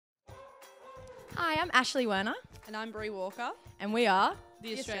Hi, I'm Ashleigh Werner. And I'm Bree Walker, And we are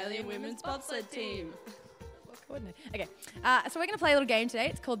the Australian Women's Bobsled Team. Okay, so we're going to play a little game today.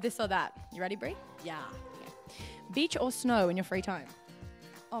 It's called This or That. You ready, Bree? Yeah. Beach or snow in your free time?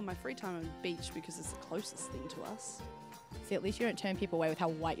 Oh, my free time on the beach because it's the closest thing to us. See, at least you don't turn people away with how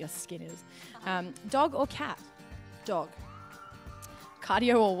white your skin is. Dog or cat? Dog.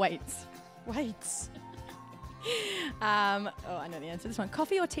 Cardio or weights? Weights. Oh, I know the answer to this one.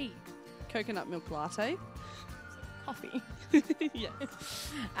 Coffee or tea? Coconut milk latte. Coffee.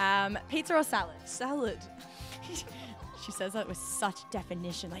 Yeah. Pizza or salad? Salad. She says that with such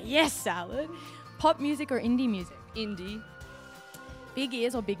definition. Like, yes, salad. Pop music or indie music? Indie. Big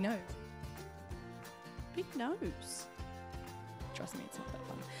ears or big nose? Big nose. Trust me, it's not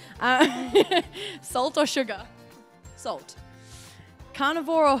that fun. Salt or sugar? Salt.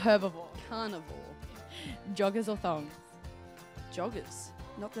 Carnivore or herbivore? Carnivore. Joggers or thongs? Joggers.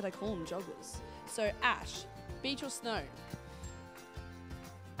 Not that I call them joggers. So, Ash, beach or snow?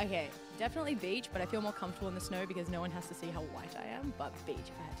 Okay, definitely beach, but I feel more comfortable in the snow because no one has to see how white I am. But beach,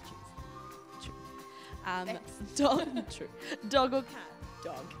 if I had to choose. Dog. True. Dog or cat?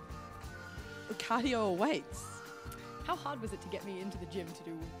 Dog. Cardio or weights? How hard was it to get me into the gym to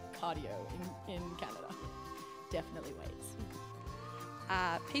do cardio in Canada? Definitely weights.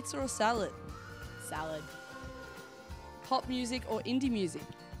 Pizza or salad? Salad. Pop music or indie music?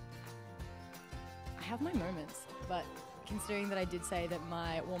 I have my moments, but considering that I did say that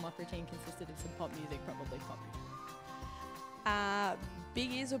my warm-up routine consisted of some pop music, probably pop music.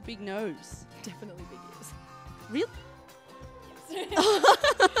 Big ears or big nose? Definitely big ears. Really?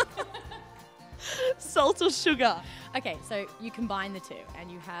 Salt or sugar? Okay, so you combine the two, and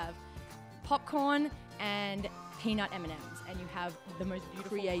you have popcorn and peanut M&Ms, and you have the most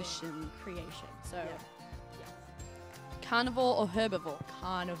beautiful Creation. Creation. So, Yeah. yes. Carnivore or herbivore?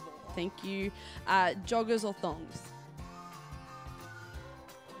 Carnivore. Thank you. Joggers or thongs?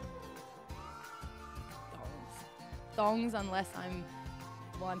 Thongs, unless I'm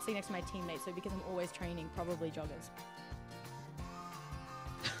sitting next to my teammates, so because I'm always training, probably joggers.